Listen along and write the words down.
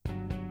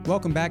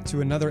Welcome back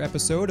to another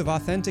episode of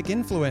Authentic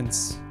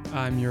Influence.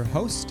 I'm your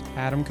host,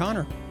 Adam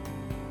Connor.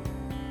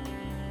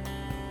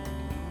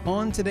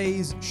 On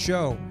today's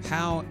show,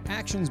 how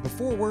actions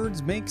before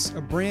words makes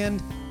a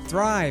brand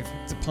thrive.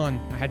 It's a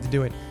pun. I had to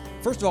do it.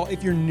 First of all,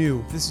 if you're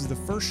new, this is the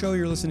first show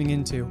you're listening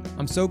into,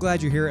 I'm so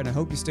glad you're here and I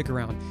hope you stick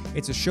around.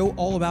 It's a show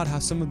all about how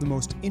some of the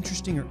most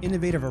interesting or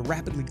innovative or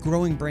rapidly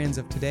growing brands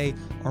of today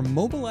are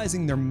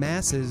mobilizing their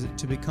masses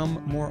to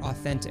become more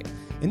authentic.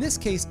 In this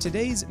case,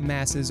 today's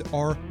masses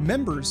are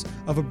members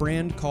of a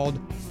brand called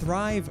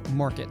Thrive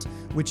Market,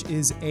 which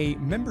is a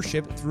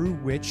membership through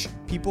which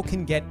people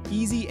can get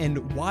easy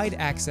and wide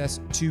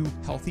access to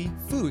healthy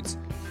foods.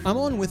 I'm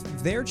on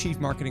with their Chief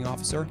Marketing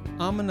Officer,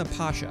 Amina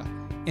Pasha.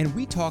 And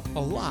we talk a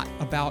lot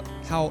about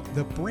how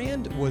the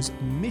brand was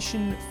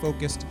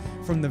mission-focused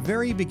from the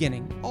very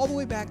beginning, all the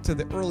way back to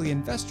the early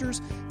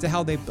investors, to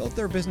how they built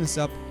their business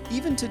up,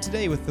 even to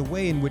today with the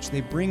way in which they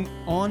bring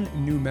on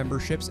new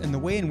memberships and the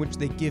way in which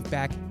they give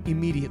back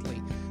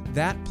immediately.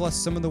 That plus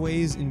some of the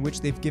ways in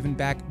which they've given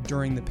back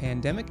during the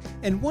pandemic,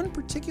 and one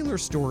particular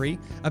story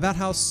about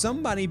how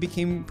somebody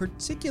became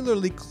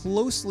particularly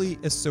closely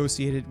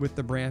associated with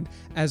the brand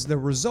as the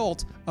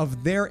result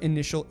of their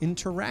initial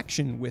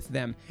interaction with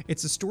them.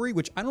 It's a story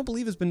which I don't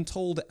believe has been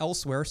told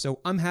elsewhere, so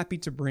I'm happy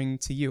to bring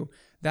to you.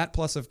 That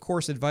plus, of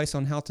course, advice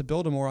on how to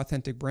build a more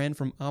authentic brand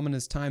from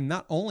Amina's time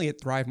not only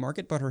at Thrive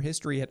Market, but her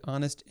history at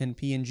Honest and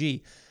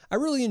P&G. I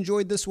really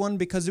enjoyed this one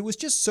because it was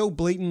just so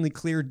blatantly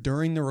clear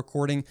during the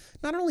recording,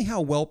 not only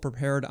how well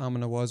prepared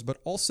Amina was, but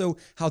also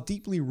how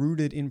deeply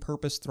rooted in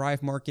purpose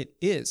Thrive Market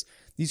is.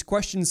 These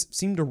questions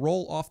seem to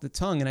roll off the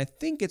tongue, and I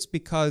think it's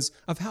because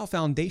of how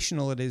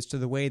foundational it is to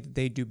the way that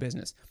they do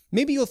business.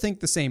 Maybe you'll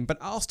think the same, but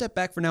I'll step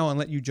back for now and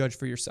let you judge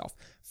for yourself.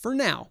 For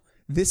now,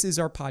 this is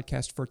our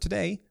podcast for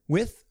today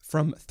with,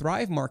 from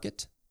Thrive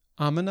Market,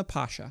 Amina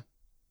Pasha.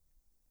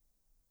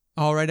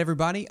 All right,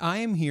 everybody, I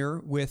am here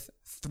with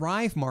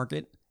Thrive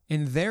Market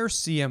and their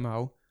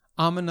CMO,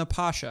 Amina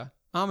Pasha.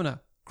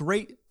 Amina,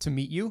 great to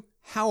meet you.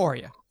 How are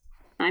you?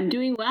 I'm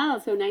doing well.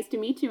 So nice to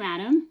meet you,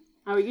 Adam.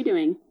 How are you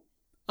doing?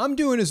 I'm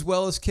doing as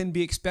well as can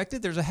be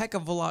expected. There's a heck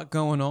of a lot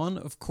going on,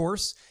 of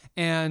course,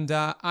 and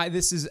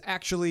this is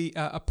actually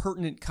a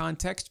pertinent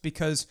context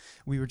because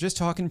we were just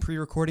talking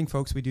pre-recording,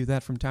 folks. We do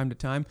that from time to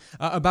time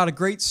about a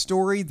great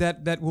story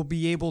that we'll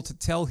be able to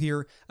tell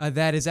here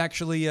that is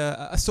actually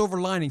a silver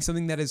lining,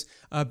 something that has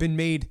been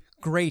made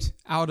great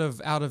out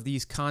of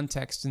these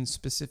contexts and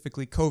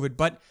specifically COVID.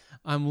 But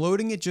I'm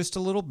loading it just a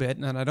little bit,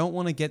 and I don't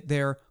want to get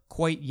there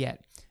quite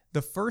yet.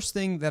 The first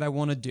thing that I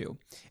want to do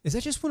is I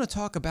just want to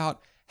talk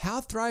about how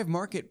Thrive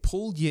Market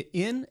pulled you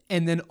in,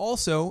 and then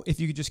also, if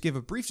you could just give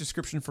a brief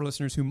description for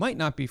listeners who might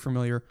not be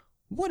familiar,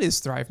 what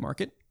is Thrive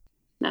Market?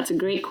 That's a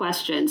great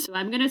question. So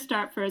I'm going to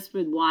start first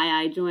with why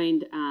I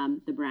joined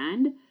the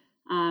brand.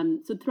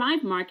 So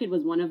Thrive Market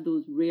was one of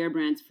those rare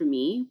brands for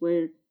me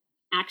where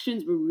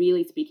actions were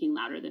really speaking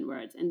louder than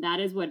words, and that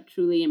is what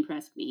truly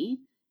impressed me.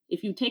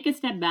 If you take a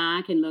step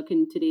back and look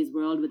in today's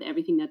world with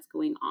everything that's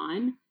going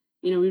on,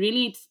 we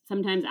really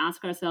sometimes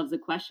ask ourselves the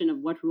question of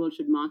what role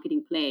should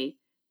marketing play.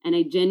 And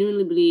I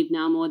genuinely believe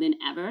now more than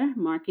ever,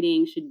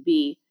 marketing should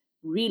be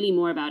really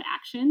more about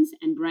actions,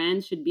 and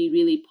brands should be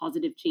really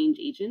positive change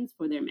agents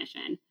for their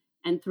mission.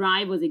 And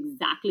Thrive was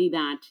exactly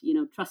that,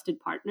 trusted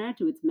partner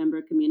to its member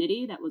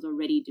community that was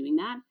already doing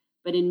that,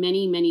 but in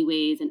many, many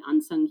ways, an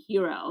unsung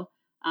hero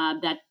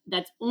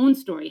that's own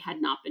story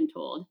had not been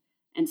told.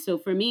 And so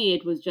for me,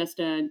 it was just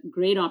a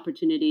great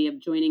opportunity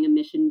of joining a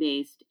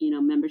mission-based,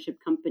 membership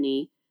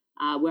company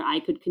where I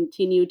could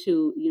continue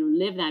to,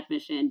 live that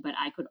mission, but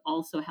I could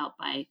also help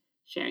by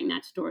sharing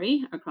that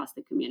story across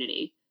the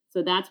community.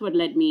 So that's what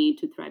led me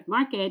to Thrive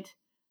Market.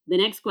 The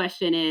next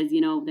question is,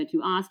 that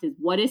you asked is,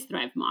 what is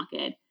Thrive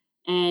Market?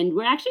 And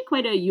we're actually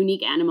quite a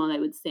unique animal, I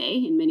would say,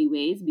 in many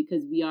ways,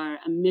 because we are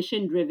a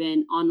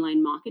mission-driven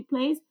online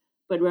marketplace,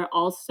 but we're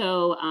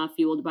also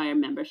fueled by our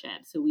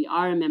membership. So we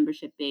are a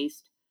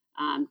membership-based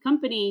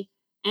company.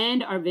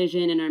 And our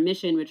vision and our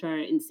mission, which are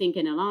in sync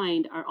and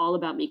aligned, are all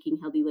about making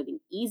healthy living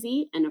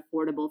easy and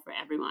affordable for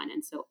everyone.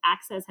 And so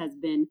access has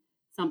been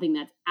something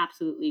that's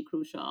absolutely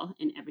crucial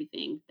in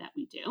everything that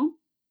we do,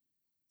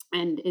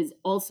 and is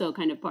also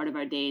kind of part of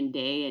our day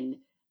and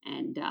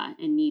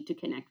need to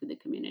connect with the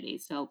community.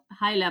 So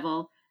high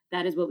level,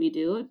 that is what we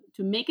do.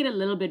 To make it a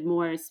little bit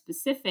more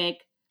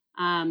specific,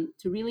 to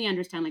really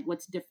understand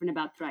what's different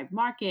about Thrive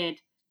Market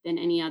than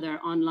any other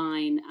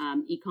online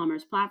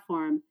e-commerce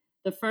platform.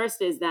 The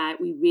first is that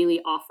we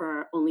really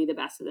offer only the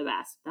best of the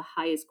best, the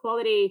highest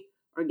quality,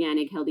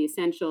 organic, healthy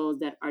essentials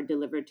that are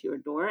delivered to your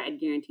door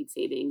at guaranteed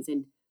savings.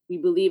 And we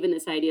believe in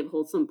this idea of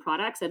wholesome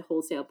products at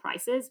wholesale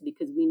prices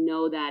because we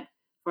know that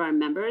for our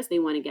members, they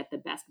want to get the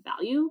best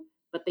value,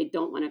 but they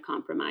don't want to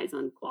compromise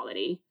on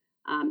quality.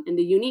 And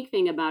the unique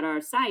thing about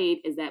our site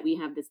is that we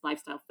have this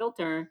lifestyle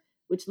filter,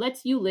 which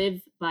lets you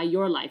live by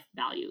your life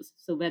values.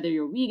 So whether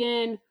you're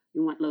vegan,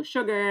 you want low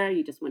sugar,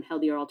 you just want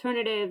healthier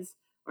alternatives,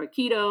 or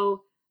keto,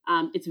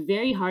 it's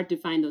very hard to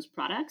find those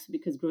products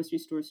because grocery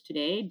stores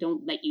today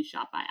don't let you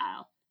shop by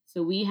aisle.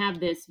 So we have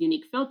this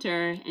unique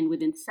filter, and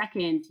within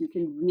seconds, you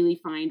can really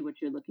find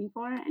what you're looking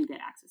for and get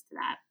access to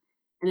that.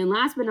 And then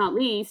last but not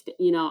least,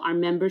 our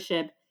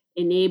membership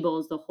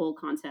enables the whole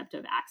concept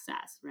of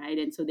access, right?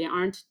 And so they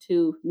aren't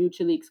two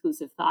mutually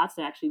exclusive thoughts.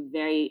 They're actually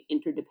very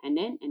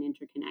interdependent and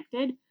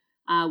interconnected.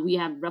 We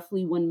have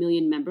roughly 1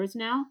 million members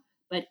now,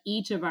 but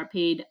each of our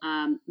paid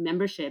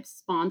memberships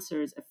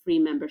sponsors a free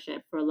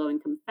membership for a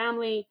low-income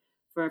family,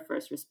 for a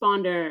first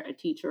responder, a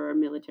teacher, or a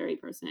military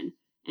person.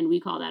 And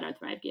we call that our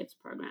Thrive Gives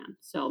program.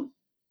 So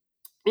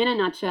in a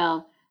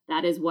nutshell,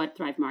 that is what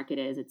Thrive Market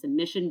is. It's a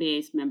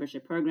mission-based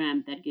membership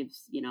program that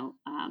gives,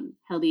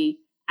 healthy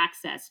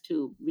access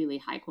to really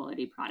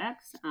high-quality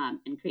products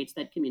and creates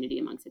that community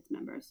amongst its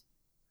members.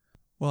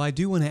 Well, I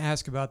do want to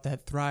ask about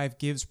that Thrive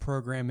Gives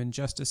program in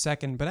just a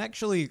second, but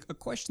actually a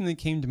question that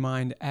came to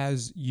mind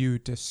as you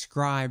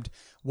described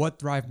what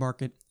Thrive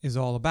Market is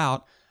all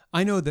about.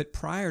 I know that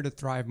prior to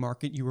Thrive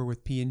Market, you were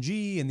with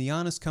P&G and The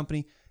Honest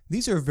Company.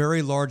 These are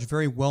very large,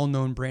 very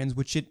well-known brands,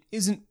 which it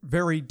isn't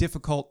very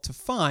difficult to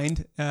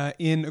find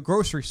in a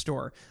grocery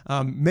store.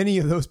 Many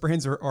of those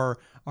brands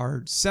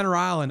are center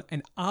aisle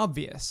and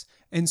obvious.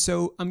 And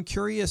so I'm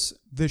curious,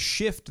 the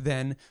shift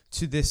then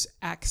to this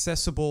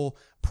accessible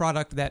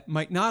product that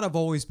might not have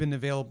always been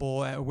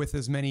available with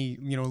as many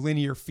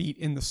linear feet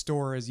in the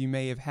store as you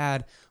may have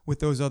had with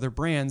those other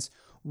brands.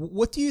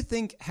 What do you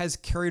think has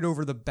carried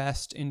over the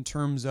best in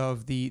terms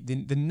of the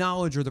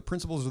knowledge or the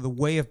principles or the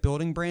way of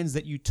building brands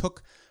that you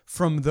took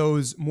from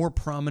those more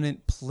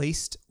prominent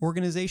placed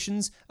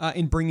organizations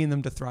in bringing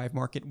them to Thrive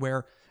Market,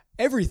 where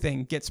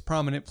everything gets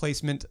prominent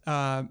placement,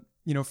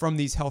 from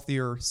these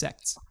healthier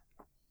sects?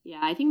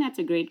 Yeah, I think that's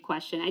a great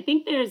question. I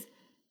think there's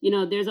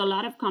a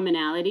lot of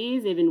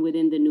commonalities even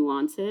within the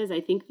nuances. I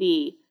think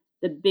the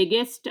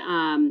biggest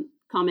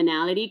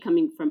commonality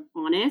coming from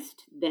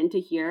Honest then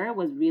to here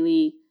was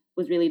really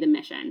the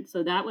mission.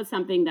 So that was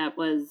something that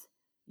was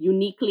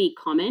uniquely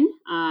common,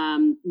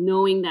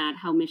 knowing that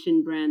how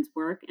mission brands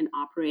work and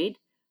operate,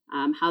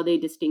 how they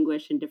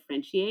distinguish and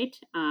differentiate,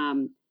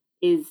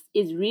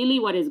 is really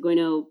what is going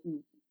to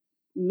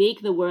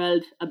make the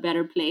world a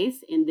better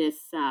place in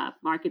this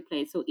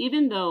marketplace. So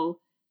even though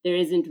there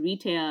isn't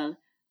retail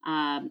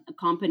a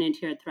component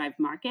here at Thrive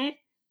Market,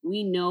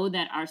 we know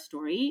that our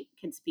story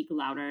can speak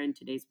louder in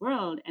today's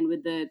world. And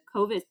with the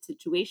COVID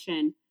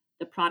situation,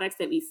 the products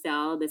that we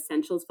sell, the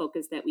essentials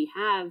focus that we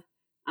have,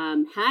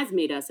 has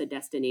made us a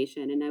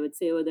destination. And I would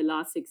say over the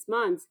last 6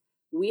 months,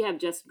 we have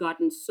just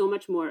gotten so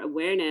much more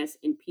awareness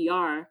in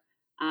PR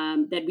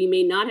that we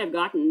may not have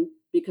gotten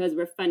because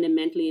we're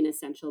fundamentally an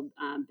essential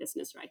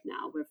business right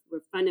now.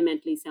 We're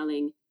fundamentally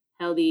selling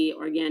healthy,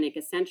 organic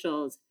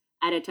essentials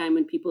at a time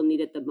when people need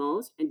it the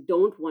most and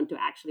don't want to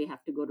actually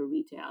have to go to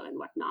retail and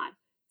whatnot.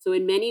 So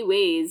in many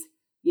ways,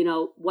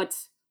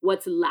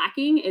 what's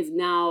lacking is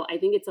now, I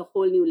think it's a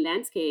whole new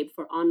landscape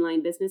for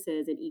online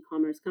businesses and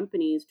e-commerce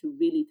companies to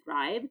really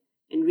thrive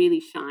and really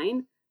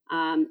shine.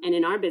 And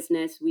in our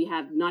business, we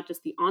have not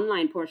just the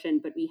online portion,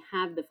 but we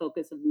have the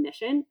focus of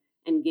mission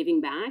and giving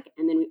back.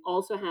 And then we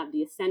also have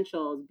the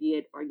essentials, be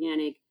it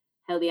organic,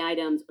 healthy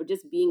items, or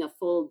just being a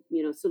full,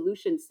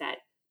 solution set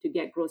to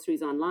get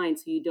groceries online.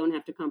 So you don't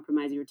have to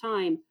compromise your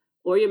time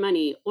or your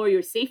money or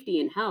your safety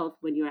and health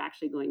when you're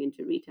actually going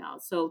into retail.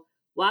 So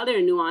while there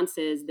are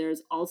nuances,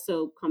 there's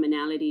also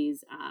commonalities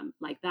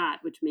like that,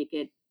 which make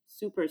it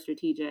super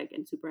strategic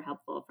and super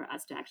helpful for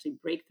us to actually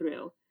break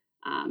through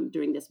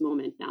during this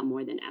moment now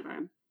more than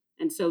ever.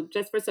 And so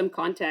just for some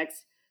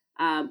context,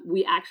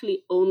 we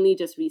actually only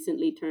just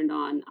recently turned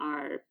on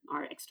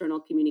our external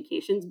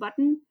communications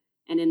button.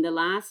 And in the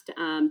last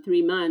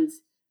 3 months,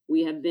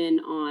 we have been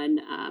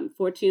on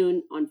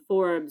Fortune, on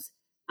Forbes,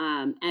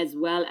 as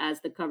well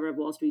as the cover of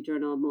Wall Street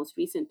Journal most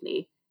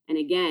recently. And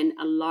again,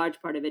 a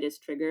large part of it is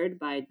triggered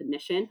by the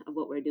mission of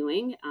what we're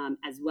doing,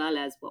 as well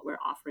as what we're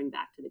offering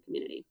back to the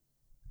community.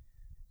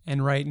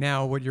 And right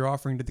now, what you're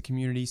offering to the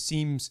community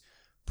seems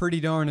pretty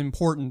darn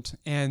important,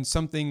 and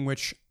something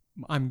which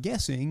I'm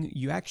guessing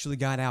you actually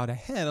got out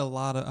ahead a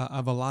lot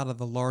of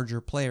the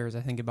larger players.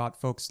 I think about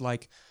folks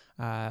like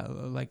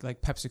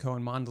PepsiCo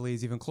and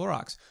Mondelez, even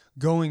Clorox,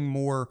 going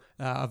more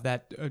of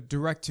that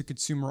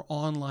direct-to-consumer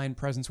online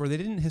presence where they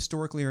didn't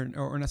historically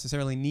or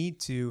necessarily need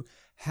to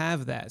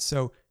have that.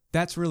 So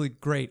that's really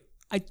great.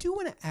 I do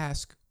want to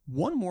ask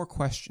one more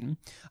question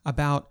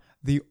about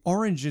the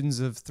origins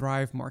of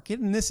Thrive Market.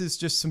 And this is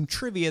just some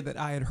trivia that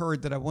I had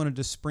heard that I wanted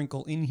to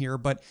sprinkle in here,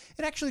 but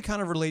it actually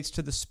kind of relates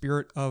to the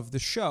spirit of the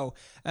show,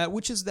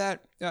 which is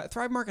that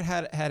Thrive Market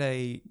had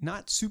a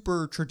not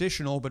super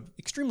traditional, but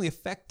extremely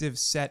effective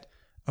set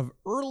of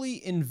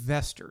early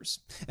investors.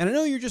 And I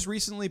know you're just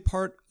recently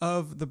part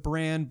of the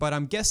brand, but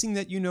I'm guessing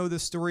that you know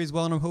this story as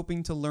well, and I'm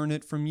hoping to learn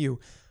it from you.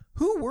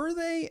 Who were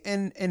they,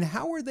 and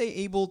how were they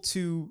able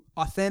to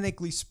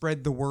authentically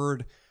spread the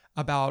word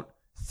about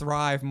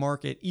Thrive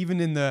Market,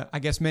 even in the, I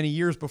guess, many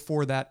years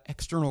before that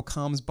external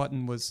comms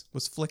button was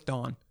flicked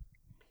on?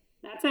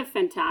 That's a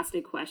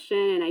fantastic question.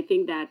 And I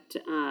think that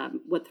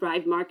what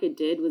Thrive Market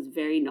did was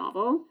very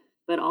novel,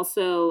 but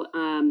also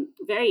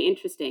very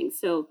interesting.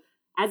 So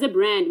as a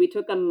brand, we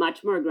took a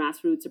much more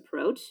grassroots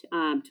approach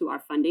to our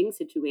funding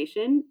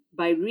situation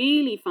by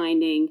really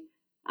finding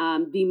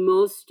the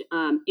most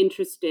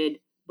interested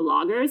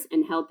bloggers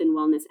and health and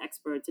wellness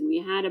experts. And we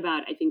had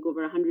about, I think,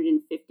 over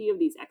 150 of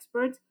these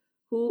experts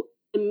who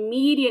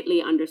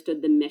immediately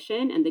understood the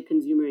mission and the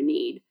consumer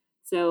need.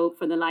 So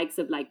for the likes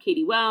of like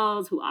Katie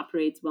Wells, who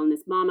operates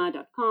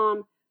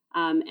wellnessmama.com,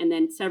 and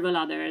then several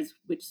others,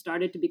 which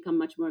started to become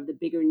much more of the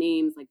bigger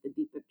names like the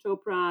Deepak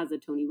Chopras, the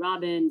Tony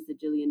Robbins, the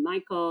Jillian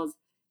Michaels,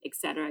 et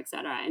cetera, et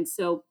cetera. And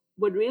so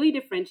what really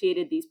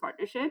differentiated these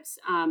partnerships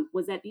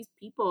was that these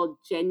people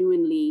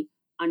genuinely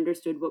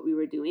understood what we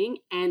were doing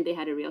and they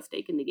had a real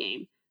stake in the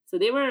game. So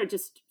they were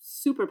just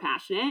super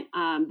passionate.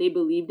 They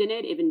believed in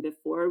it even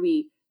before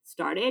we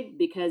started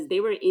because they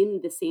were in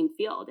the same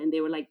field and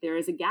they were like, there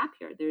is a gap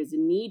here. There is a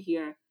need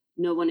here.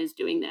 No one is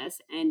doing this.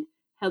 And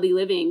healthy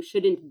living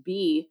shouldn't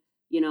be,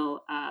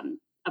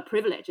 a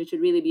privilege. It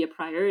should really be a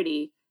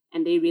priority.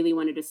 And they really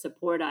wanted to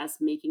support us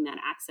making that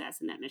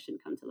access and that mission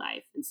come to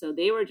life. And so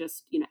they were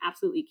just,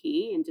 absolutely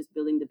key in just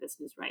building the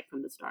business right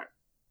from the start.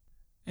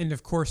 And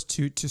of course,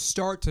 to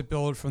start to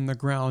build from the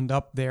ground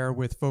up there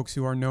with folks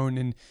who are known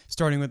and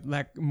starting with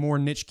like more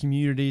niche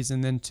communities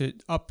and then to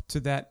up to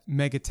that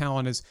mega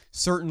talent is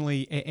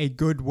certainly a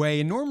good way.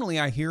 And normally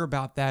I hear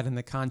about that in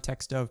the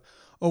context of,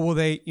 oh,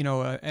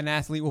 well, an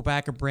athlete will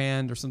back a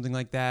brand or something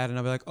like that. And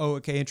I'll be like, oh,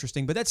 okay,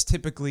 interesting. But that's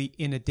typically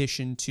in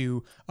addition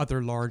to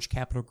other large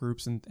capital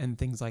groups and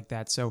things like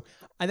that. So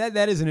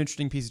that is an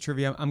interesting piece of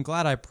trivia. I'm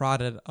glad I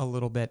prodded a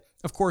little bit.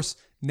 Of course,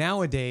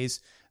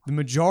 nowadays, the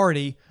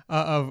majority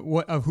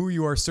of who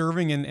you are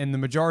serving and the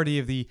majority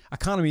of the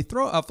economy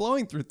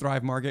flowing through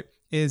Thrive Market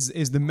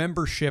is the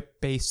membership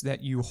base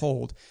that you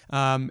hold.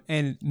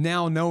 And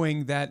now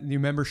knowing that your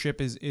membership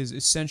is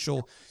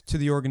essential to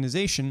the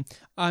organization,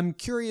 I'm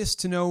curious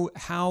to know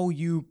how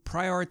you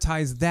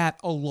prioritize that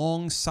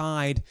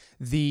alongside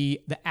the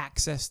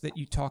access that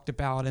you talked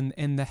about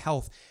and the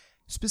health.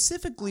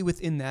 Specifically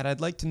within that,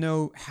 I'd like to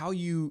know how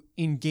you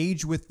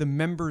engage with the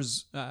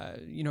members,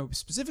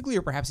 specifically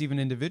or perhaps even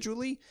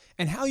individually,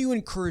 and how you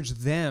encourage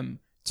them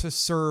to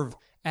serve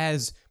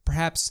as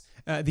perhaps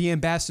the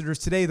ambassadors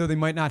today, though they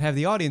might not have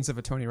the audience of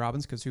a Tony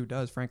Robbins, because who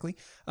does, frankly.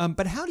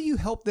 But how do you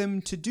help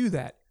them to do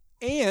that?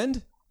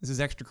 And, this is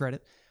extra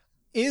credit,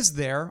 is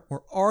there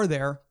or are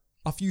there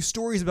a few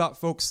stories about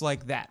folks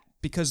like that?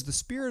 Because the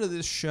spirit of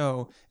this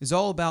show is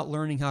all about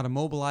learning how to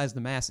mobilize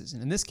the masses.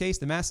 And in this case,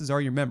 the masses are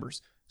your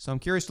members. So I'm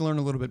curious to learn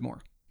a little bit more.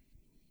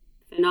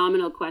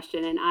 Phenomenal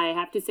question. And I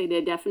have to say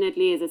there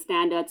definitely is a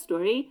standout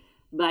story,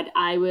 but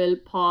I will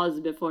pause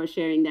before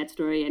sharing that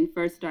story and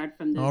first start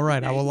from the... All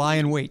right, I will lie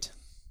in wait.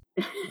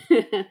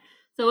 So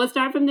we'll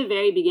start from the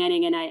very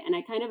beginning. And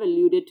I kind of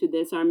alluded to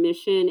this. Our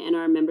mission and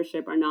our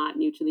membership are not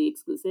mutually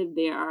exclusive.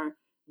 They are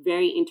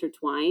very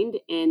intertwined.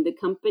 And the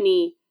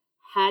company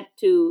had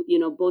to,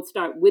 both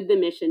start with the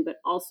mission,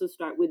 but also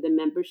start with the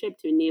membership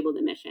to enable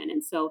the mission.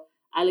 And so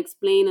I'll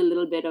explain a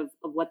little bit of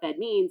what that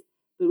means.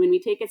 But when we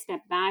take a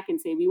step back and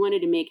say we wanted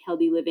to make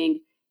healthy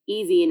living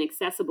easy and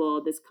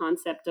accessible, this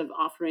concept of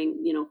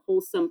offering,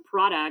 wholesome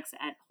products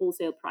at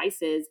wholesale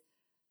prices,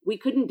 we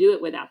couldn't do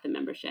it without the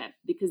membership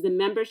because the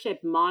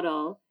membership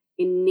model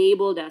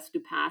enabled us to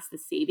pass the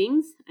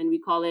savings. And we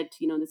call it,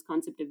 this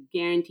concept of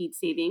guaranteed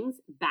savings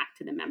back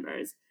to the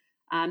members.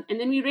 And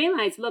then we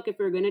realized, look, if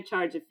we're going to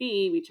charge a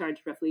fee, we charge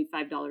roughly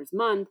 $5 a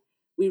month.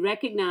 We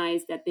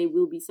recognize that there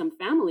will be some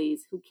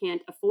families who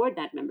can't afford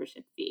that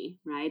membership fee,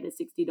 right? The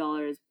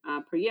 $60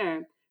 per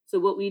year. So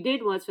what we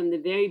did was from the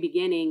very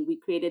beginning, we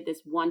created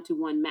this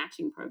one-to-one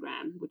matching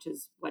program, which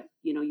is what,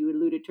 you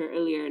alluded to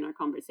earlier in our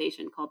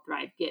conversation called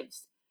Thrive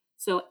Gives.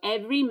 So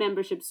every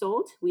membership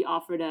sold, we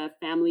offered a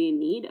family in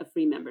need a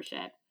free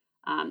membership.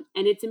 And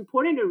it's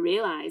important to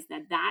realize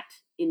that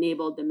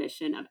enabled the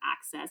mission of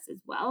access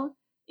as well.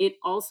 It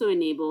also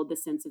enabled the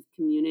sense of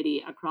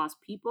community across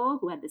people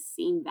who had the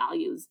same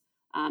values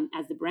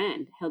as the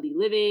brand: healthy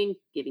living,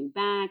 giving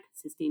back,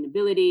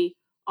 sustainability,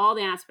 all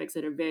the aspects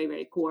that are very,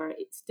 very core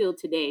still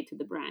today to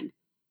the brand.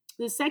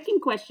 The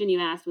second question you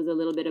asked was a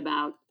little bit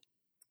about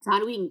how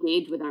do we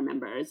engage with our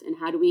members and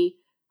how do we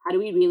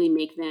really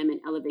make them and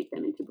elevate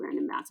them into brand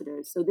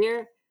ambassadors? So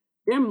there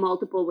are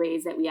multiple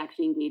ways that we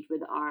actually engage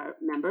with our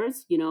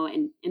members,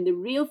 and the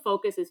real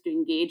focus is to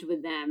engage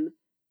with them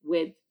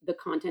with the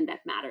content that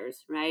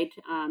matters, right?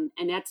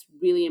 And that's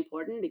really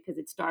important because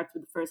it starts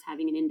with first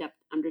having an in-depth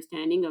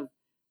understanding of,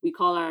 we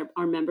call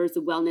our members the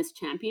wellness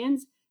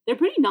champions. They're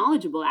pretty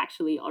knowledgeable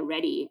actually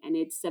already. And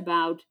it's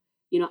about,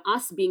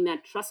 us being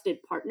that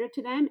trusted partner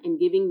to them and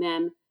giving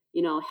them,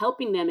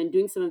 helping them and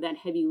doing some of that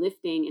heavy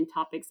lifting in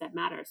topics that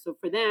matter. So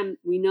for them,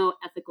 we know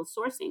ethical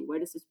sourcing. Where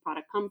does this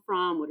product come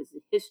from? What is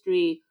the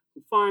history?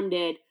 Who farmed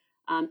it?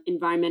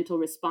 Environmental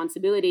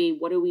responsibility.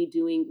 What are we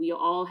doing? We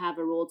all have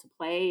a role to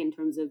play in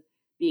terms of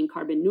being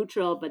carbon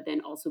neutral, but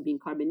then also being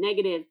carbon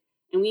negative.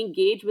 And we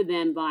engage with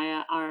them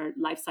via our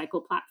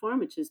lifecycle platform,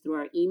 which is through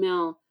our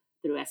email,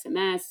 through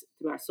SMS,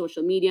 through our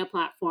social media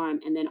platform,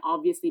 and then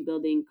obviously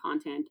building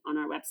content on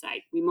our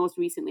website. We most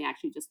recently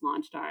actually just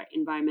launched our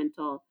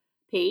environmental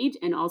page,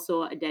 and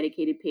also a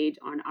dedicated page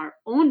on our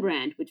own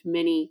brand, which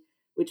many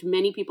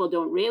people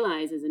don't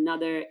realize is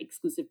another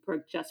exclusive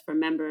perk just for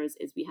members.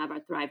 Is we have our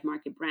Thrive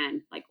Market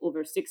brand, like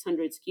over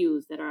 600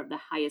 SKUs that are of the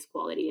highest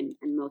quality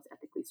and most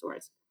ethically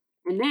sourced.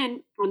 And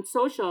then on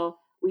social,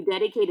 we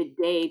dedicate a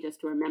day just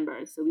to our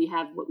members. So we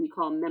have what we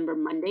call Member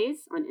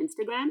Mondays on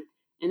Instagram.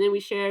 And then we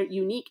share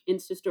unique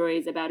Insta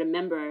stories about a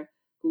member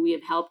who we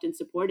have helped and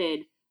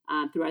supported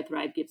through our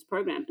Thrive Gifts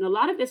program. And a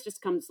lot of this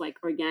just comes like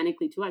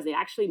organically to us. They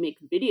actually make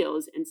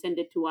videos and send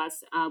it to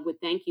us with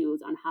thank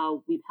yous on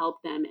how we've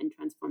helped them and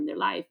transformed their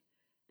life.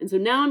 And so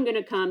now I'm going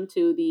to come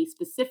to the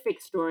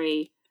specific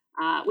story,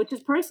 which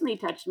has personally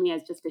touched me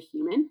as just a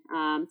human.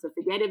 So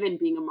forget even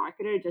being a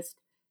marketer,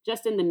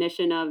 just in the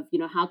mission of,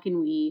 how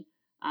can we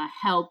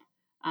help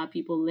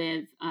people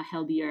live a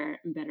healthier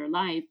and better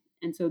life.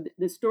 And so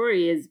the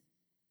story is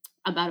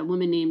about a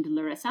woman named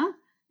Larissa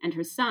and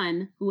her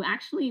son, who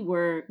actually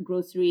were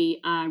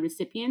grocery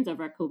recipients of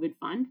our COVID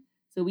fund.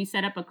 So we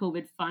set up a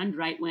COVID fund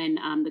right when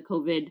the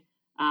COVID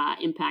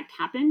impact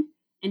happened.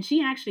 And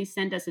she actually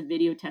sent us a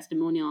video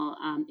testimonial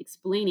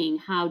explaining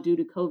how, due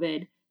to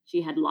COVID,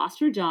 she had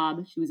lost her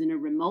job. She was in a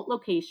remote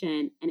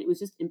location, and it was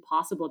just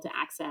impossible to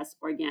access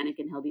organic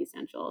and healthy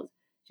essentials.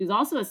 She was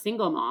also a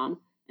single mom,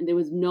 and there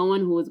was no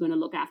one who was going to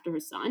look after her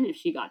son if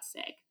she got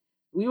sick.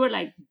 We were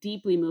like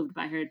deeply moved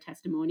by her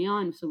testimonial.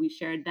 And so we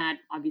shared that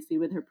obviously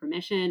with her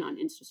permission on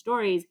Insta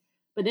stories.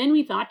 But then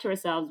we thought to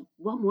ourselves,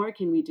 what more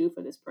can we do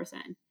for this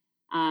person?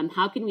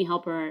 How can we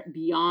help her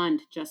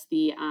beyond just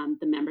the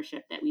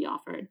membership that we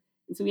offered?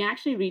 And so we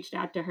actually reached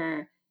out to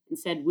her and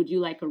said, would you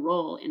like a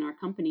role in our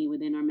company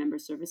within our member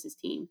services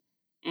team?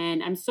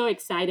 And I'm so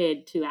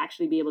excited to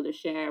actually be able to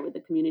share with the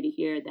community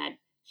here that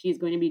she's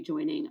going to be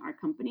joining our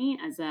company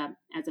as a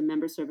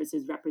member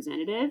services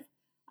representative.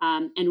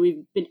 And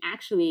we've been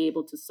actually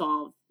able to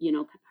solve,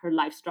 her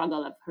life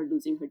struggle of her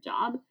losing her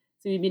job.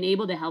 So we've been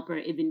able to help her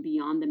even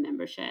beyond the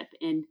membership.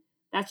 And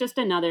that's just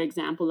another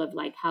example of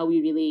like how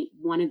we really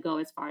want to go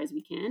as far as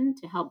we can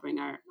to help bring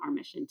our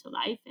mission to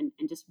life and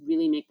just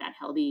really make that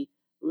healthy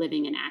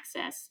living and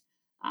access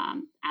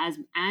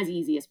as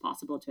easy as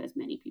possible to as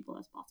many people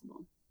as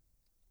possible.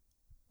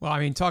 Well, I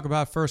mean, talk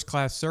about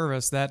first-class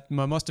service. That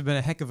must have been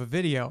a heck of a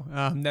video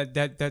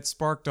that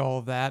sparked all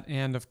of that.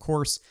 And of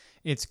course,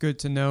 it's good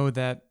to know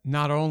that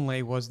not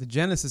only was the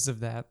genesis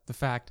of that the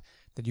fact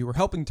that you were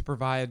helping to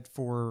provide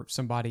for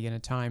somebody in a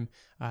time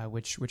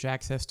which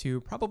access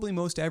to probably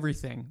most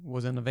everything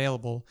wasn't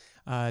available,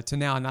 to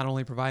now not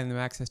only providing them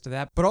access to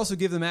that, but also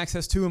give them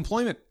access to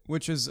employment,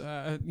 which is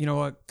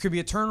could be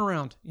a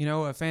turnaround.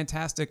 A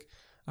fantastic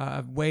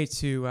way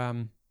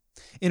to,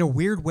 in a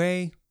weird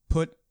way,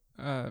 put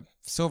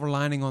silver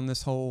lining on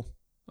this whole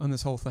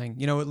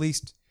thing. At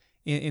least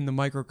in the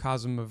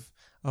microcosm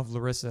of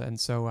Larissa, and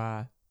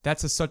so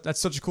that's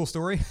such a cool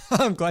story.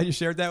 I'm glad you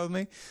shared that with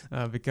me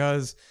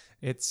because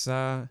it's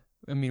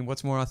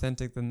what's more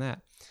authentic than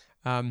that?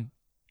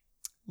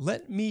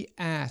 Let me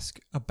ask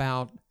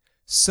about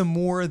some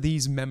more of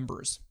these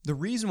members. The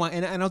reason why,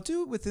 and I'll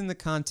do it within the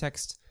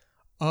context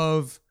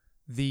of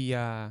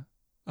the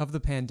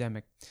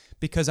pandemic,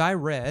 because I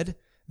read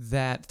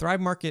that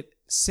Thrive Market,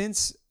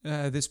 since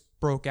this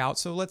broke out,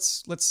 so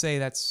let's say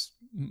that's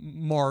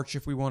March,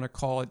 if we want to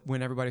call it,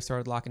 when everybody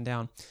started locking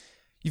down,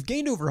 you've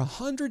gained over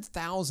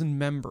 100,000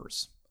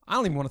 members. I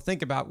don't even want to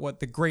think about what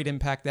the great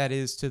impact that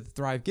is to the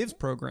Thrive Gives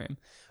program,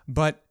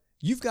 but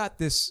you've got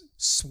this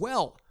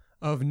swell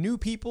of new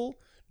people,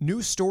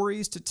 new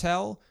stories to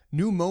tell,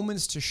 new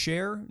moments to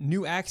share,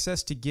 new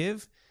access to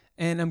give.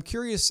 And I'm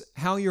curious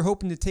how you're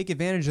hoping to take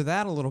advantage of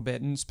that a little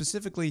bit, and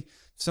specifically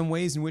some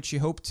ways in which you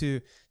hope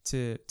to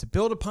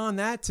build upon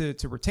that,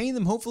 to retain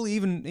them, hopefully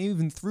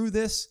even through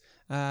this.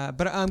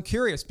 But I'm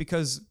curious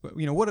because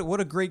what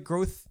a great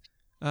growth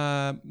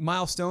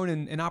milestone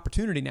and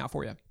opportunity now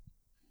for you.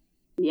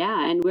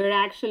 Yeah, and we're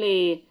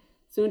actually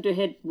soon to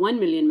hit 1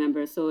 million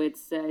members, so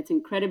it's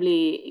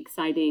incredibly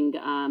exciting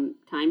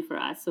time for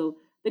us. So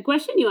the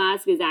question you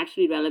ask is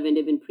actually relevant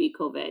even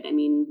pre-COVID. I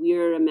mean,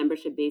 we're a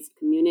membership-based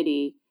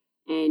community,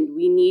 and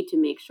we need to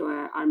make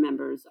sure our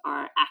members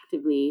are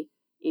actively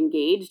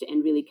engaged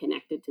and really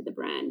connected to the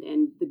brand.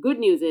 And the good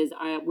news is,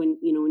 when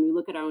we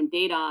look at our own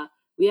data,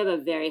 we have a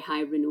very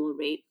high renewal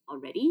rate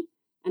already.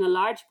 And a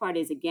large part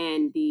is,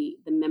 again, the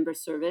member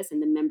service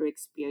and the member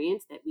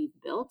experience that we've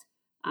built,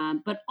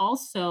 but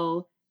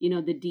also,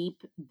 the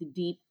deep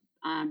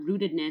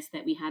rootedness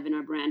that we have in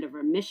our brand of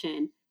our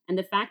mission, and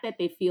the fact that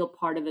they feel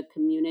part of a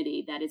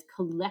community that is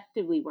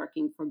collectively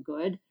working for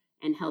good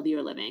and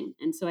healthier living.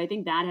 And so I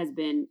think that has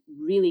been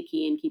really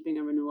key in keeping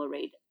a renewal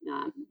rate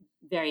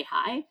very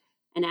high.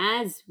 And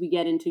as we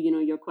get into,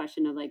 your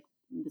question of like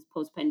this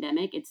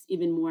post-pandemic, it's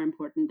even more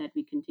important that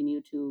we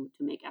continue to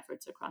make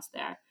efforts across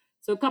there.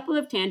 So a couple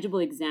of tangible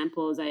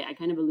examples, I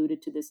kind of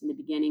alluded to this in the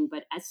beginning,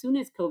 but as soon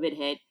as COVID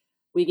hit,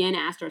 we again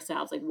asked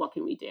ourselves, like, what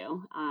can we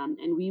do?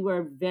 And we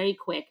were very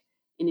quick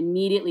in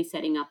immediately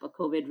setting up a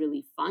COVID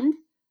relief fund,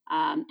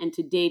 and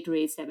to date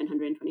raised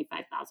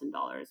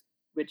 $725,000,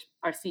 which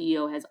our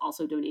CEO has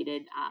also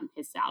donated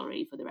his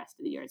salary for the rest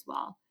of the year as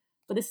well.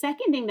 But the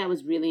second thing that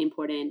was really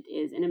important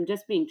is, and I'm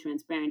just being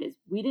transparent, is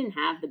we didn't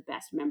have the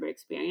best member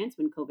experience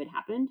when COVID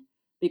happened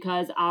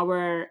because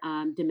our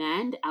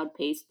demand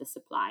outpaced the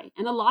supply.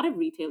 And a lot of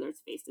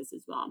retailers faced this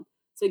as well.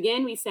 So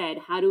again, we said,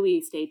 how do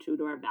we stay true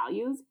to our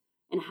values?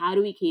 And how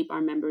do we keep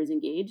our members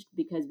engaged?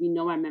 Because we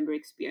know our member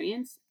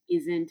experience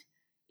isn't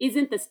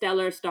the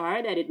stellar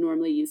star that it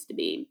normally used to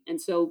be.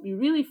 And so we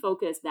really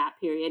focused that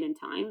period in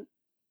time,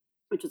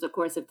 which was a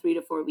course of 3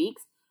 to 4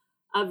 weeks,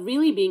 of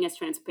really being as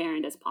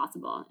transparent as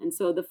possible. And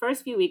so the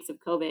first few weeks of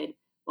COVID,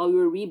 while we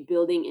were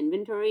rebuilding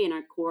inventory in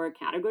our core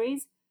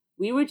categories,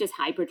 we were just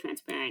hyper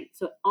transparent.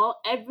 So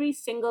every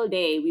single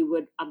day we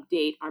would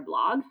update our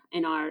blog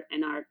and our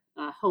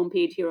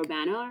homepage hero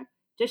banner,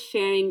 just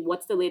sharing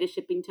what's the latest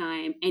shipping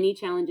time, any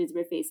challenges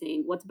we're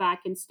facing, what's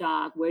back in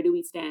stock, where do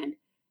we stand.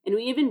 And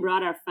we even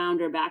brought our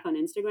founder back on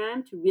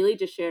Instagram to really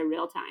just share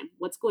real time.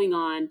 What's going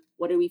on?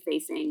 What are we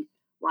facing?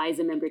 Why is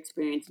the member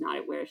experience not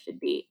at where it should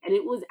be? And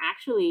it was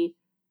actually,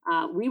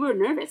 we were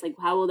nervous, like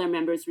how will their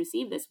members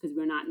receive this? Because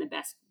we're not in the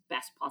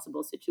best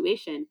possible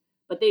situation.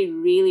 But they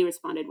really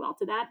responded well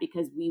to that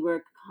because we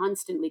were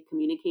constantly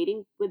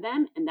communicating with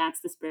them. And that's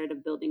the spirit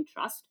of building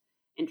trust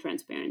and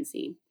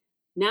transparency.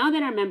 Now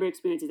that our member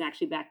experience is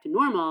actually back to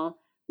normal,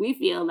 we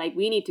feel like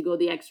we need to go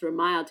the extra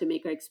mile to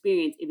make our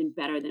experience even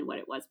better than what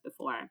it was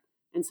before.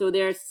 And so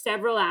there are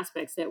several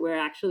aspects that we're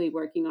actually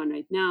working on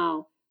right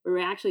now, where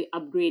we're actually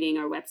upgrading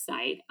our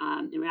website,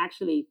 and we're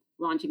actually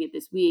launching it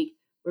this week,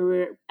 where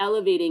we're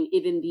elevating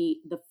even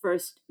the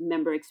first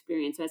member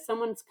experience. So as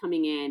someone's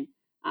coming in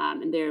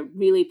and they're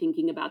really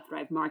thinking about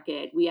Thrive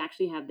Market, we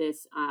actually have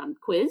this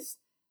quiz.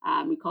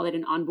 We call it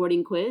an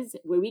onboarding quiz,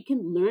 where we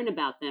can learn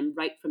about them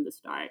right from the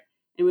start.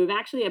 And we've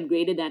actually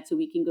upgraded that so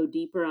we can go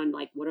deeper on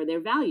like what are their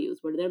values,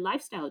 what are their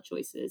lifestyle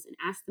choices, and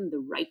ask them the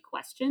right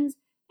questions,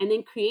 and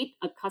then create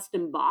a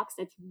custom box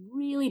that's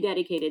really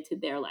dedicated to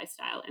their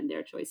lifestyle and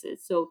their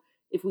choices. So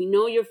if we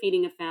know you're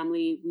feeding a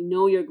family, we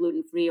know you're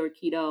gluten-free or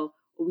keto,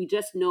 or we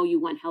just know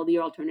you want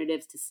healthier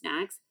alternatives to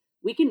snacks,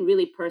 we can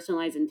really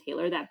personalize and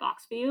tailor that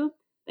box for you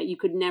that you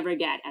could never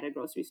get at a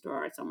grocery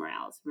store or somewhere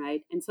else,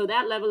 right? And so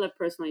that level of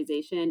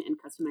personalization and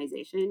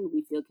customization,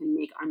 we feel can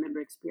make our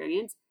member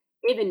experience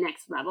even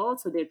next level,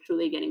 so they're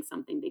truly getting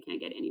something they can't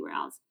get anywhere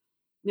else.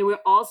 Then we're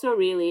also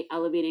really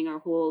elevating our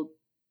whole,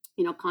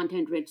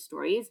 content-rich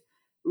stories,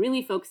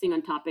 really focusing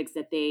on topics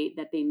that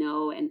they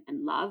know and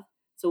love.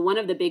 So one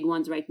of the big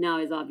ones right now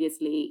is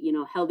obviously,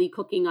 healthy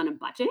cooking on a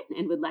budget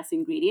and with less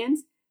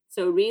ingredients.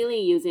 So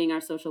really using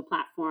our social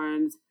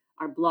platforms,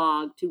 our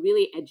blog to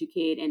really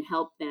educate and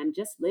help them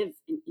just live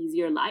an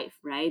easier life,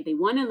 right? They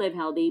want to live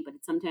healthy, but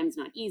it's sometimes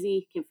not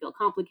easy, can feel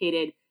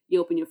complicated.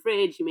 You open your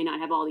fridge, you may not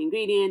have all the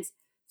ingredients.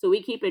 So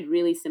we keep it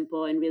really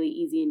simple and really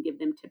easy and give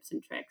them tips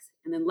and tricks.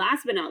 And then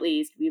last but not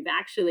least, we've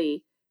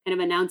actually kind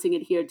of announcing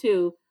it here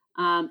too,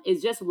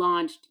 is just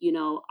launched,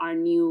 our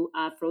new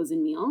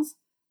frozen meals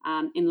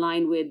in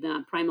line with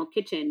Primal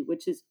Kitchen,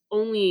 which is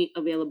only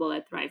available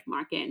at Thrive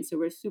Market. And so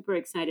we're super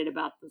excited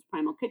about those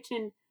Primal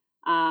Kitchen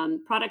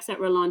products that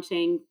we're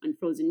launching on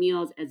frozen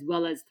meals, as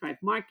well as Thrive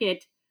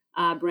Market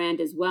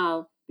brand as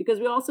well, because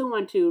we also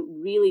want to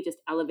really just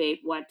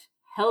elevate what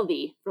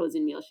healthy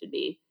frozen meals should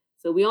be.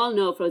 So we all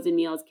know frozen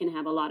meals can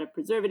have a lot of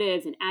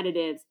preservatives and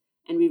additives,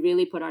 and we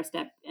really put our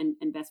step and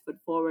best foot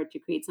forward to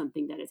create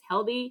something that is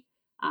healthy,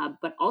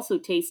 but also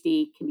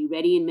tasty, can be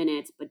ready in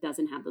minutes, but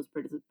doesn't have those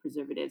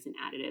preservatives and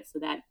additives so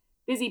that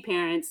busy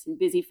parents and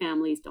busy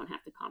families don't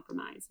have to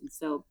compromise. And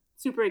so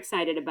super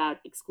excited about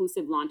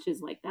exclusive launches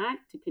like that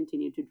to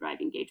continue to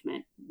drive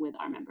engagement with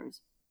our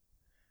members.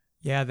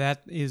 Yeah,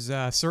 that is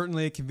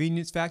certainly a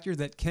convenience factor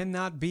that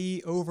cannot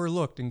be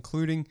overlooked,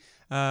 including,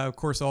 of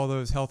course, all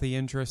those healthy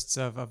interests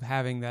of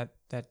having that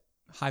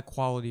high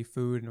quality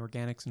food and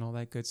organics and all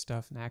that good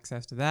stuff and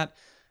access to that.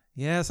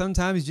 Yeah,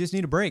 sometimes you just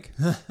need a break,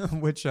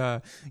 which,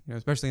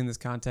 especially in this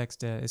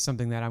context, is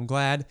something that I'm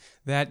glad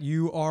that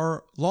you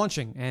are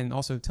launching, and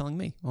also telling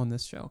me on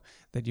this show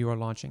that you are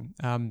launching.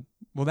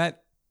 Well,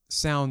 that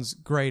sounds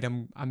great.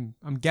 I'm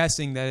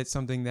guessing that it's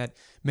something that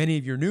many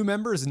of your new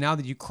members, and now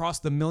that you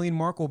crossed the 1 million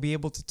mark, will be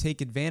able to take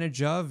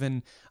advantage of.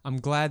 And I'm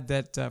glad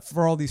that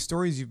for all these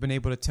stories you've been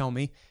able to tell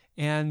me.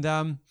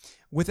 And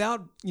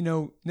without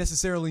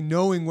necessarily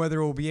knowing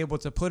whether we'll be able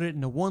to put it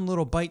into one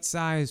little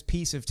bite-sized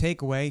piece of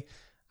takeaway,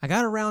 I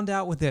got to round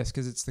out with this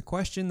because it's the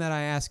question that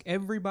I ask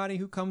everybody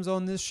who comes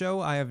on this show.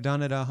 I have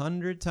done it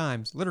 100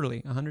 times,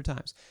 literally 100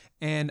 times,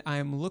 and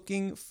I'm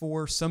looking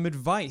for some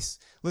advice.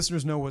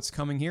 Listeners know what's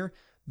coming here.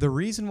 The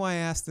reason why I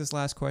asked this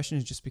last question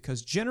is just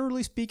because,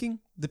 generally speaking,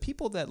 the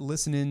people that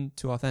listen in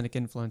to Authentic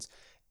Influence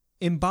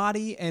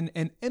embody and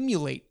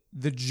emulate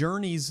the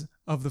journeys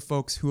of the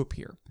folks who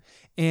appear.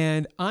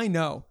 And I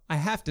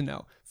have to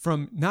know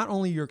from not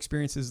only your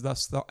experiences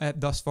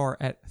thus far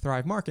at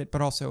Thrive Market,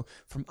 but also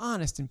from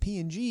Honest and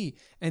P&G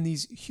and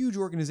these huge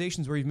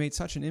organizations where you've made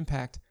such an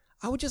impact.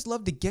 I would just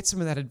love to get some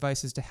of that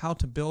advice as to how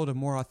to build a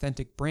more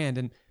authentic brand.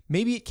 And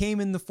maybe it came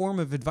in the form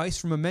of advice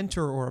from a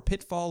mentor, or a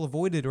pitfall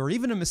avoided, or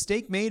even a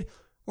mistake made,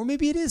 or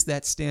maybe it is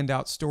that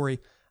standout story.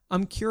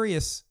 I'm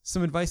curious,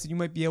 some advice that you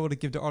might be able to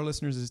give to our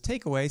listeners as a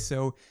takeaway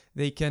so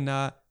they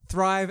can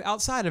thrive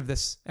outside of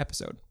this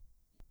episode.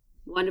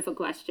 Wonderful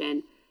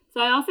question.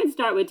 So I often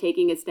start with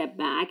taking a step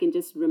back and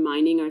just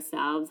reminding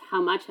ourselves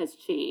how much has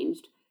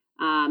changed,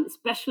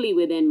 especially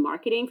within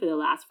marketing for the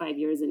last 5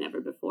 years and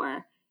ever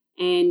before.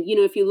 And,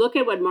 if you look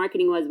at what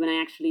marketing was when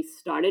I actually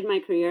started my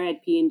career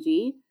at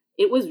P&G,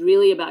 it was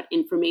really about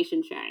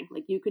information sharing.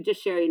 Like you could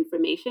just share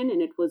information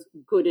and it was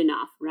good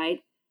enough, right?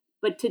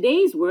 But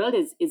today's world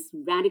is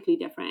radically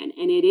different,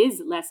 and it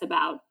is less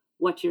about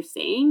what you're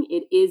saying.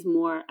 It is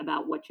more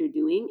about what you're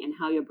doing and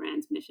how your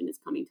brand's mission is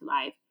coming to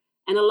life.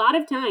 And a lot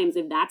of times,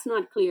 if that's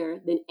not clear,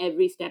 then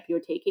every step you're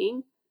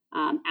taking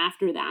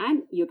after that,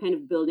 you're kind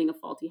of building a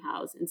faulty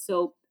house. And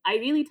so I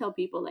really tell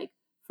people, like,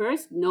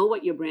 first, know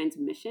what your brand's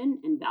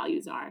mission and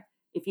values are.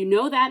 If you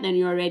know that, then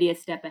you're already a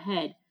step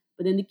ahead.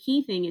 But then the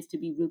key thing is to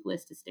be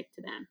ruthless to stick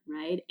to them,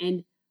 right?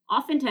 And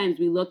oftentimes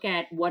we look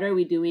at what are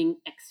we doing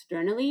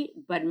externally,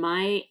 but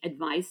my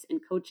advice and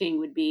coaching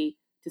would be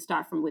to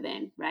start from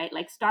within, right?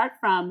 Like start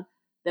from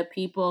the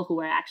people who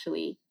are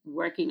actually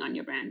working on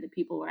your brand, the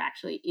people who are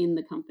actually in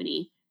the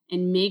company,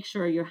 and make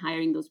sure you're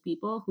hiring those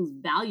people whose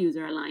values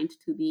are aligned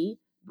to the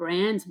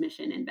brand's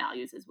mission and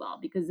values as well.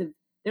 Because if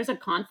there's a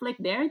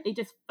conflict there, they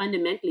just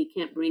fundamentally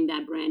can't bring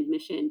that brand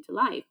mission to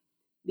life.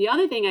 The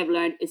other thing I've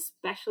learned,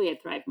 especially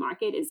at Thrive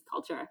Market, is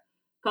culture.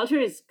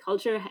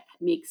 Culture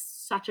makes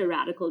such a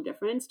radical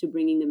difference to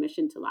bringing the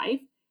mission to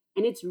life.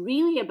 And it's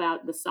really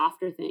about the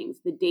softer things.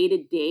 The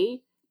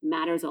day-to-day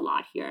matters a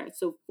lot here.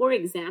 So for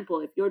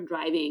example, if you're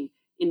driving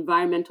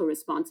environmental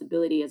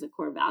responsibility as a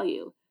core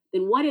value,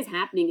 then what is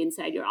happening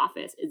inside your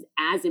office is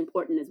as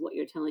important as what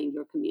you're telling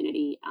your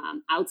community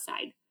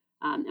outside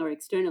or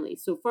externally.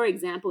 So for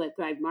example, at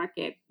Thrive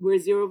Market, we're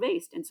zero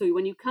waste. And so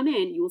when you come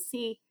in, you will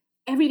see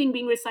everything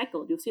being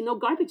recycled. You'll see no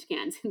garbage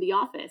cans in the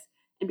office.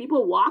 And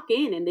people walk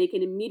in and they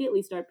can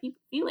immediately start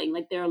feeling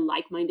like they're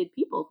like-minded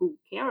people who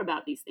care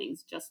about these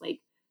things, just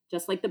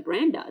like the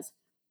brand does.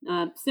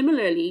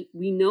 Similarly,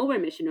 we know we're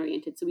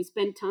mission-oriented, so we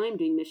spend time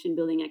doing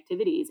mission-building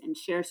activities and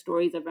share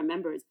stories of our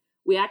members.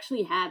 We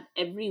actually have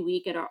every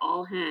week at our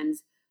all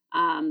hands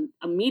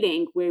a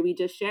meeting where we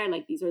just share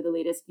like these are the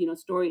latest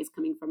stories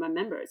coming from our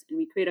members, and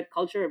we create a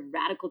culture of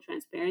radical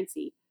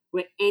transparency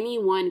where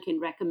anyone can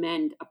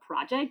recommend a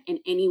project and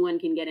anyone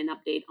can get an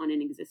update on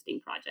an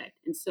existing project.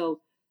 And so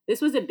this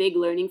was a big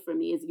learning for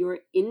me: is your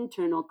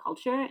internal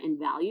culture and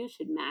values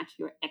should match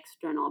your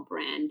external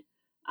brand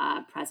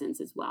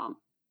presence as well.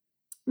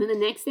 And then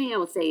the next thing I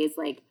will say is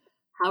like,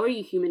 how are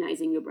you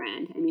humanizing your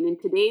brand? I mean, in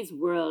today's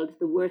world,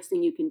 the worst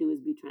thing you can do is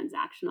be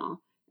transactional.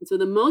 And so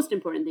the most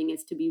important thing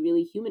is to be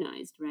really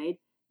humanized, right?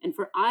 And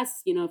for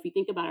us, if you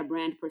think about our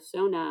brand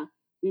persona,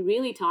 we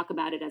really talk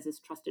about it as this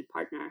trusted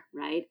partner,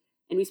 right?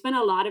 And we spend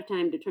a lot of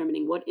time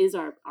determining what is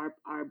our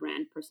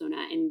brand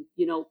persona. And,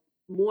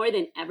 more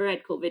than ever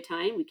at COVID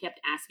time, we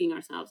kept asking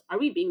ourselves, are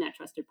we being that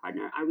trusted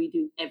partner? Are we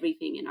doing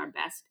everything in our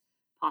best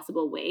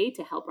possible way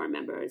to help our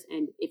members?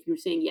 And if you're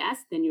saying yes,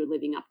 then you're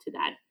living up to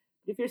that.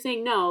 But if you're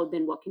saying no,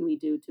 then what can we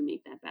do to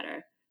make that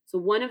better? So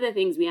one of the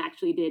things we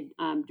actually did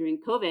during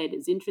COVID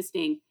is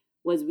interesting,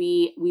 was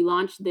we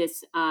launched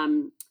this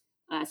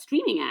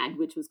streaming ad,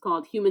 which was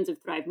called Humans of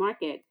Thrive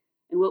Market.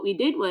 And what we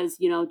did was,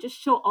 just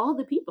show all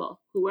the people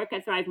who work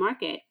at Thrive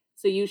Market.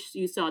 So you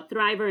saw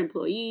Thriver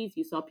employees,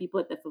 you saw people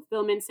at the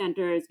fulfillment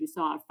centers, you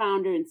saw our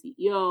founder and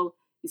CEO,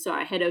 you saw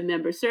our head of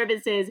member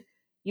services.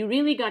 You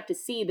really got to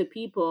see the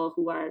people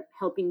who are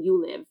helping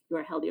you live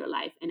your healthier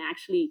life and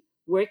actually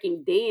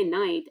working day and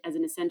night as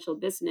an essential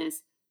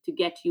business to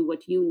get you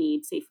what you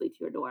need safely to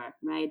your door,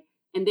 right?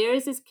 And there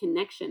is this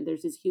connection,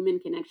 there's this human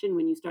connection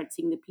when you start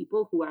seeing the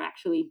people who are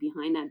actually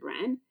behind that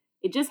brand.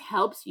 It just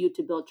helps you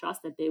to build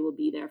trust that they will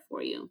be there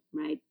for you,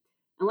 right?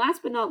 And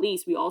last but not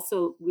least, we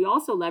also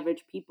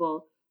leverage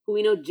people who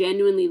we know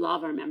genuinely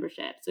love our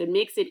membership. So it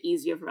makes it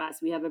easier for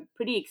us. We have a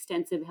pretty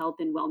extensive health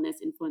and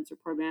wellness influencer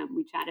program.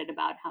 We chatted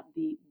about how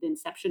the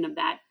inception of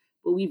that,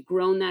 but we've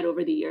grown that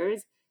over the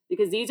years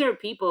because these are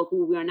people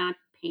who we are not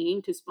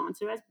paying to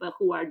sponsor us, but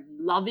who are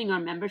loving our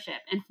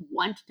membership and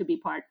want to be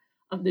part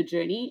of the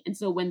journey. And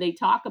so when they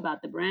talk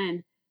about the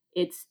brand,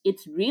 it's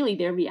really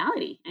their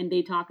reality. And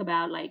they talk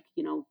about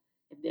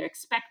if they're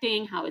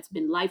expecting, how it's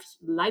been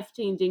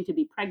life-changing to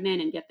be pregnant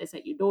and get this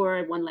at your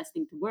door, one less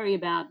thing to worry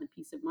about, the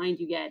peace of mind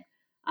you get.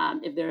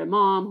 If they're a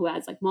mom who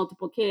has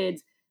multiple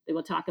kids, they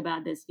will talk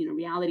about this,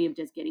 reality of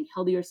just getting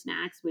healthier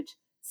snacks, which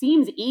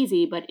seems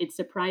easy, but it's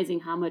surprising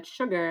how much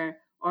sugar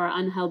or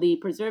unhealthy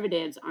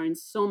preservatives are in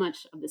so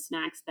much of the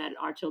snacks that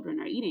our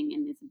children are eating.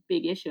 And it's a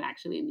big issue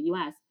actually in the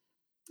US.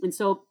 And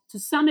so to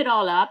sum it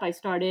all up, I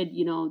started,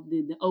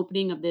 the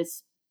opening of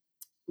this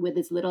with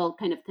this little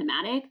kind of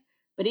thematic.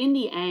 But in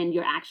the end,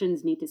 your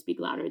actions need to speak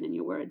louder than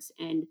your words.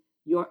 And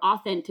your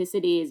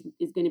authenticity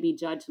is going to be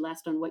judged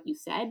less on what you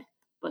said,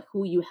 but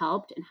who you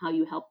helped and how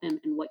you helped them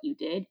and what you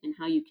did and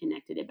how you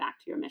connected it back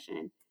to your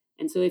mission.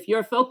 And so if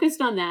you're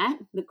focused on that,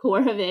 the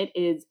core of it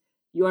is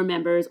your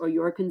members or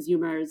your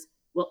consumers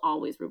will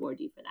always reward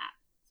you for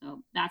that.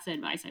 So that's the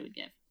advice I would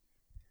give.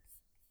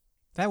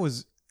 That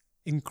was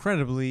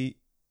incredibly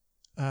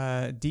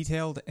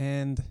detailed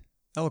and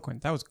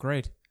eloquent. That was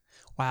great.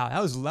 Wow,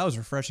 that was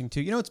refreshing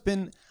too. You know,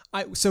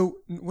 so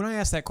when I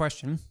asked that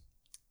question,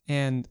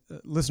 and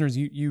listeners,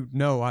 you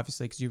know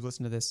obviously because you've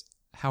listened to this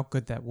how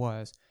good that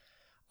was.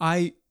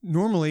 I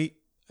normally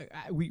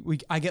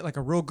I get like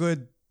a real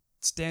good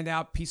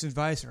standout piece of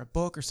advice or a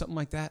book or something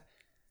like that.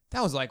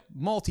 That was like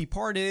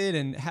multi-parted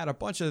and had a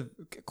bunch of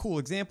cool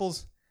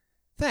examples.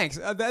 Thanks.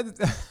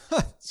 That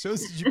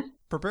shows that you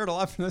prepared a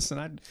lot for this, and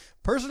I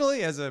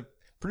personally, as a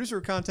producer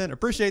of content,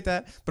 appreciate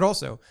that. But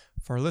also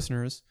for our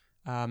listeners,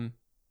 I've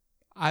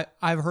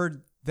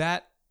heard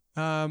that.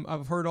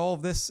 I've heard all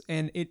of this,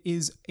 and it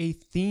is a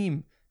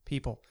theme,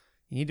 people.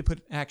 You need to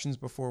put actions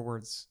before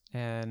words.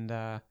 And,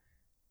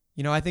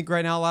 I think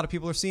right now a lot of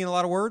people are seeing a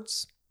lot of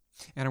words,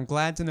 and I'm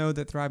glad to know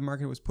that Thrive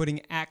Market was putting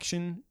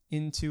action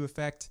into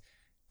effect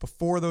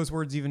before those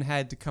words even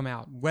had to come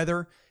out.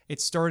 Whether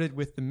it started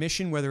with the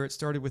mission, whether it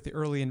started with the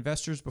early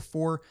investors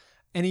before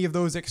any of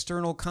those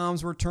external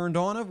comms were turned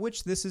on, of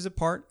which this is a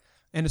part,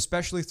 and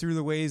especially through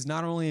the ways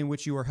not only in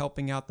which you are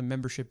helping out the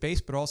membership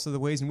base, but also the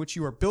ways in which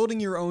you are building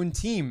your own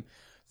team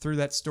through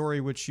that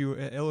story which you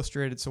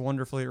illustrated so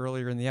wonderfully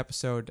earlier in the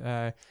episode.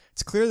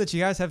 It's clear that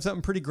you guys have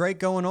something pretty great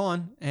going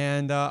on,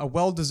 and a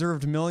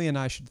well-deserved million,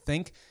 I should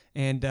think,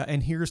 and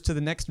here's to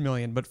the next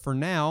million. But for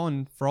now,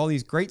 and for all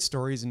these great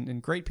stories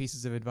and great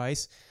pieces of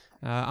advice,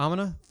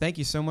 Amina, thank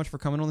you so much for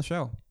coming on the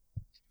show.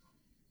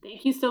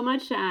 Thank you so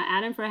much,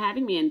 Adam, for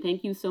having me, and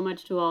thank you so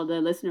much to all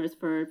the listeners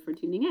for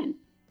tuning in.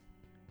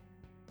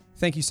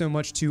 Thank you so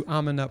much to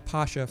Amina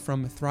Pasha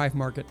from Thrive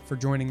Market for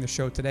joining the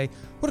show today.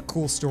 What a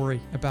cool story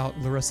about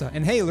Larissa.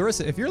 And hey,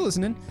 Larissa, if you're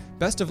listening,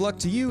 best of luck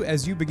to you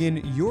as you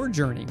begin your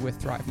journey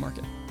with Thrive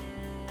Market.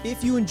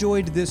 If you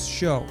enjoyed this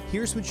show,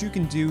 here's what you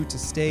can do to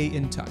stay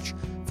in touch.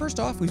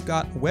 First off, we've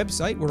got a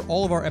website where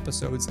all of our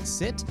episodes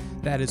sit.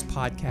 That is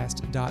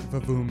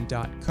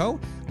podcast.vavoom.co.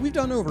 We've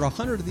done over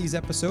 100 of these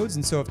episodes,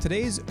 and so if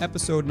today's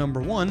episode number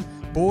 1,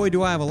 boy,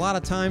 do I have a lot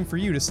of time for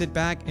you to sit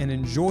back and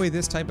enjoy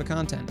this type of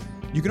content.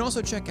 You can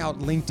also check out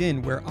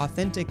LinkedIn, where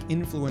Authentic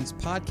Influence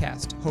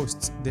Podcast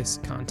hosts this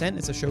content.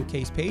 It's a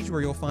showcase page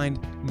where you'll find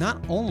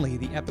not only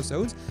the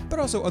episodes, but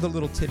also other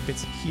little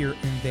tidbits here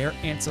and there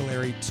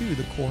ancillary to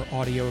the core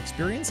audio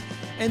experience.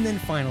 And then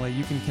finally,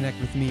 you can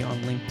connect with me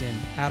on LinkedIn,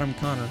 Adam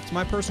Connor. It's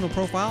my personal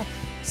profile.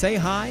 Say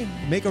hi,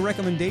 make a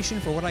recommendation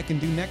for what I can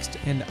do next,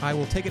 and I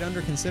will take it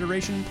under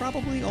consideration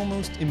probably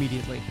almost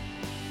immediately.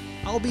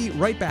 I'll be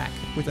right back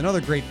with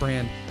another great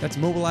brand that's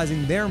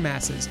mobilizing their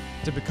masses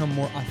to become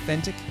more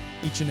authentic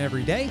each and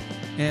every day.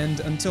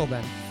 And until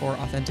then, for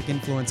Authentic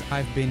Influence,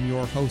 I've been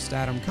your host,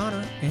 Adam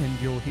Connor, and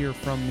you'll hear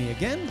from me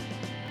again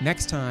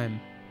next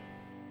time.